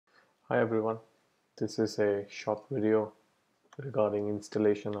Hi everyone, this is a short video regarding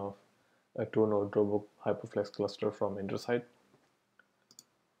installation of a 2-node RoBo HyperFlex cluster from Intersight.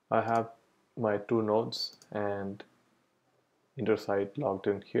 I have my 2 nodes and Intersight logged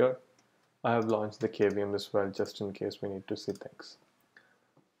in here. I have launched the KVM as well just in case we need to see things.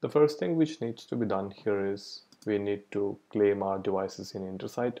 The first thing which needs to be done here is we need to claim our devices in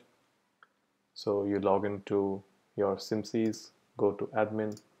Intersight. So you log into your SIMCs, go to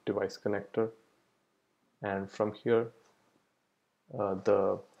admin, device connector, and from here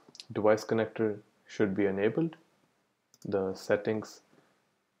the device connector should be enabled. The settings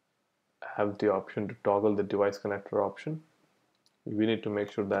have the option to toggle the device connector option. We need to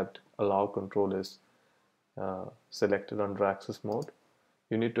make sure that allow control is selected under access mode.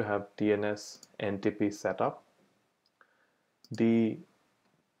 You need to have DNS NTP set up. The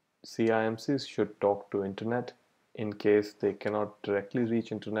CIMCs should talk to internet. In case they cannot directly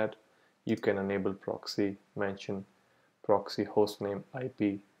reach internet, you can enable proxy, mention proxy hostname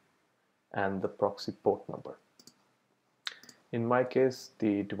IP and the proxy port number. In my case,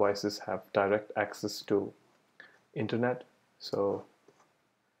 the devices have direct access to internet, so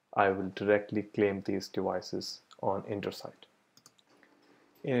I will directly claim these devices on Intersight.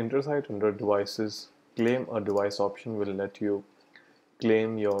 In Intersight, under devices, claim a device option will let you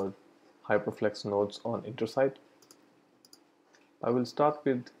claim your HyperFlex nodes on Intersight. I will start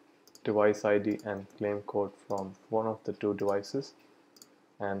with device ID and claim code from one of the 2 devices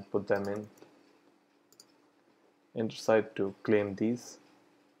and put them in Intersight to claim these.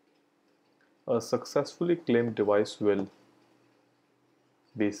 A successfully claimed device will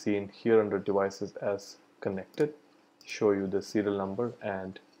be seen here under devices as connected, show you the serial number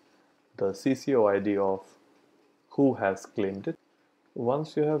and the CCO ID of who has claimed it.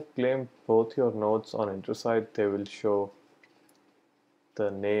 Once you have claimed both your nodes on Intersight, they will show the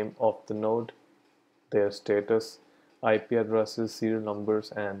name of the node, their status, IP addresses, serial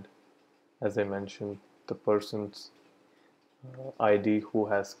numbers, and as I mentioned, the person's ID who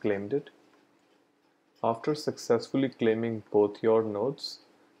has claimed it. After successfully claiming both your nodes,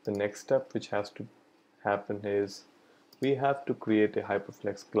 the next step which has to happen is we have to create a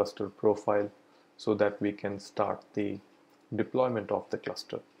HyperFlex cluster profile so that we can start the deployment of the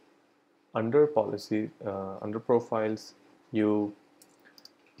cluster. Under under profiles, you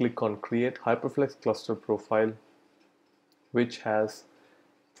click on create HyperFlex cluster profile, which has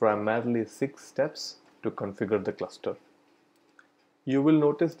primarily 6 steps to configure the cluster. You will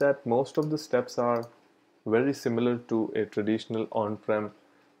notice that most of the steps are very similar to a traditional on-prem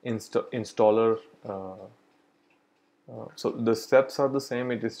installer. So the steps are the same,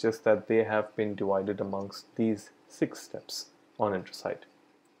 it is just that they have been divided amongst these 6 steps on Intersight.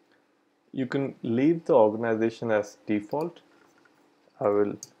 You can leave the organization as default. I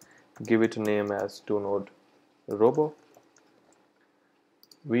will give it a name as 2-node RoBo.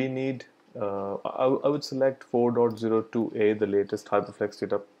 We need, I would select 4.02a, the latest HyperFlex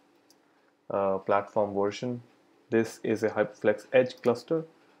data platform version. This is a HyperFlex Edge cluster,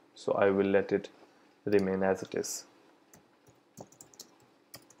 so I will let it remain as it is.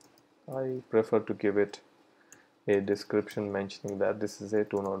 I prefer to give it a description mentioning that this is a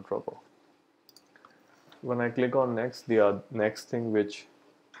 2-node RoBo. When I click on next, the next thing which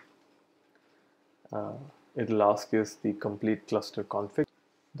it'll ask is the complete cluster config.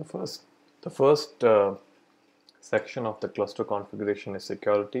 The first section of the cluster configuration is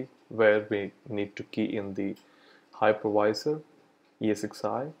security, where we need to key in the hypervisor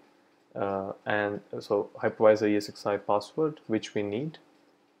ESXi and so hypervisor ESXi password, which we need,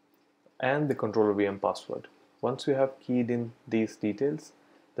 and the controller VM password. Once you have keyed in these details,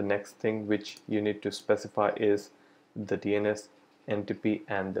 the next thing which you need to specify is the DNS NTP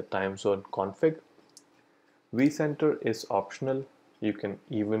and the time zone config. vCenter is optional. You can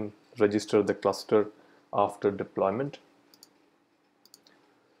even register the cluster after deployment.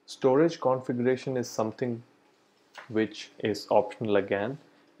 Storage configuration is something which is optional again.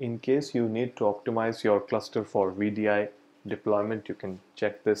 In case you need to optimize your cluster for VDI deployment, you can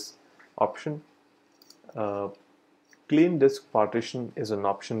check this option. Clean disk partition is an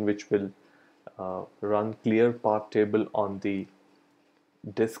option which will run clear path table on the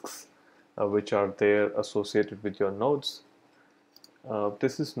disks which are there associated with your nodes.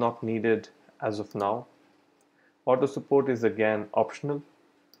 This is not needed as of now. Auto support is again optional.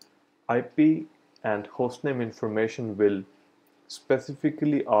 IP and hostname information will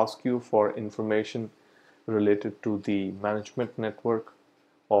specifically ask you for information related to the management network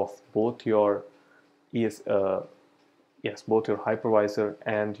of both your both your hypervisor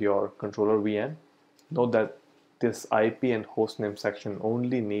and your controller VM. Note that this IP and hostname section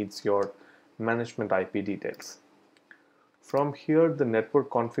only needs your management IP details. From here, the network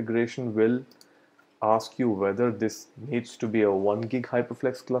configuration will ask you whether this needs to be a 1 gig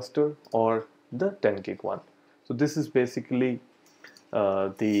HyperFlex cluster or the 10 gig one. So this is basically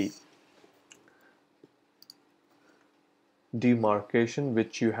the demarcation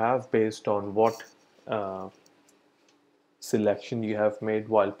which you have based on what selection you have made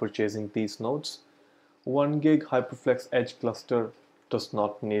while purchasing these nodes. 1 gig HyperFlex Edge cluster does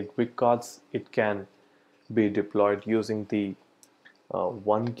not need WIC cards. It can be deployed using the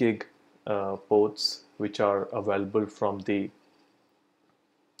 1 gig ports which are available from the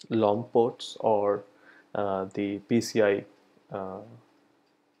LOM ports or the PCI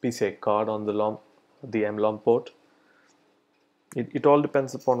card on the LOM, the MLOM port. It all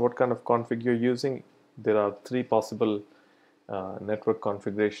depends upon what kind of config you're using. There are 3 possible network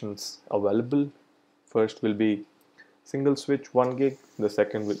configurations available. First will be single switch 1 gig, the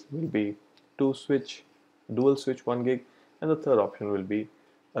second will be dual switch 1 gig, and the third option will be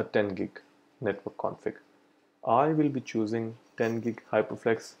a 10 gig network config. I will be choosing 10 gig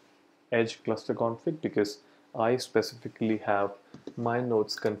HyperFlex Edge cluster config because I specifically have my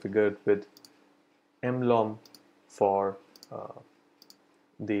nodes configured with MLOM for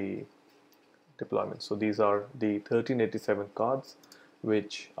the deployment. So these are the 1387 cards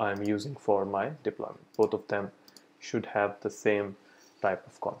which I am using for my deployment. Both of them should have the same type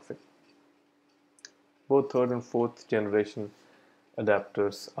of config. Both 3rd and 4th generation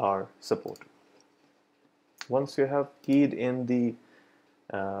adapters are supported. Once you have keyed in the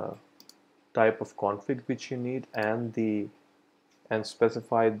type of config which you need and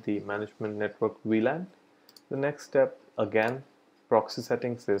specified the management network VLAN, the next step, again, proxy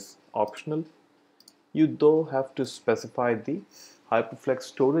settings is optional. You though have to specify the HyperFlex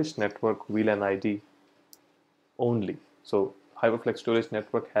storage network VLAN ID only. So HyperFlex storage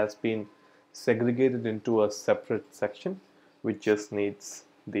network has been segregated into a separate section which just needs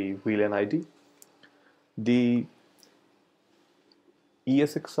the VLAN ID. The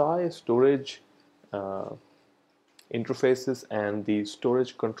ESXi storage interfaces and the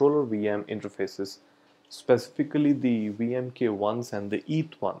storage controller VM interfaces, specifically the VMK1s and the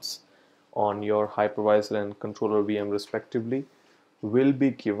ETH1s on your hypervisor and controller VM respectively, will be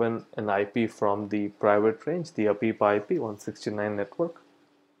given an IP from the private range, the APIPA IP 169 network,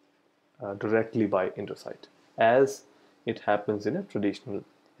 directly by Intersight, as it happens in a traditional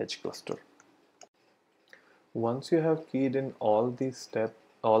edge cluster. Once you have keyed in all the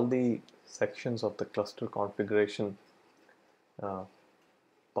sections of the cluster configuration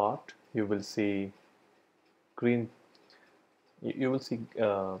part, you will see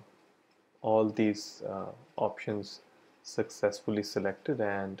all these options successfully selected,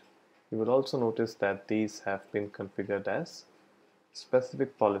 and you will also notice that these have been configured as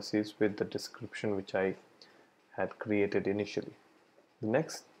specific policies with the description which I had created initially. The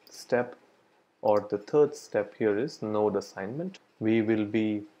next step, or the third step here, is node assignment. We will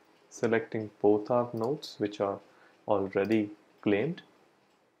be selecting both our nodes which are already claimed.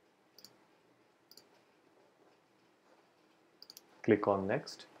 Click on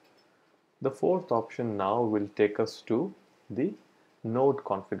next. The 4th option now will take us to the node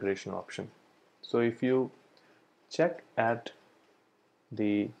configuration option. So if you check at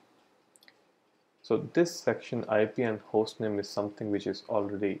this section, IP and hostname is something which is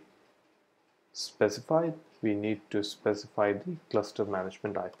already specified. We need to specify the cluster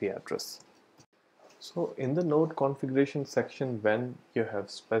management IP address. So in the node configuration section, when you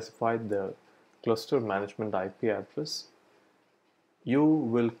have specified the cluster management IP address, you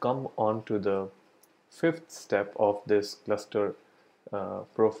will come on to the 5th step of this cluster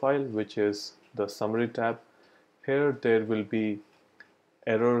profile, which is the summary tab. Here there will be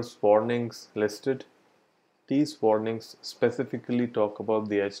errors, warnings listed. These warnings specifically talk about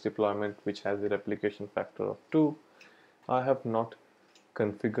the edge deployment which has a replication factor of 2. I have not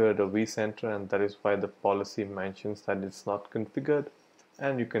configured a vCenter, and that is why the policy mentions that it's not configured,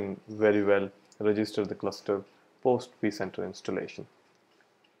 and you can very well register the cluster post vCenter installation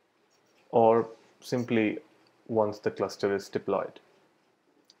or simply once the cluster is deployed.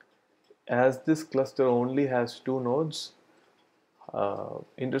 As this cluster only has 2 nodes,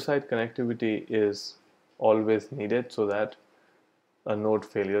 Intersight connectivity is always needed so that a node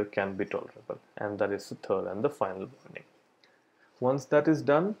failure can be tolerable, and that is the third and the final warning. Once that is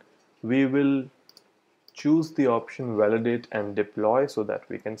done, we will choose the option validate and deploy so that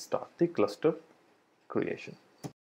we can start the cluster creation.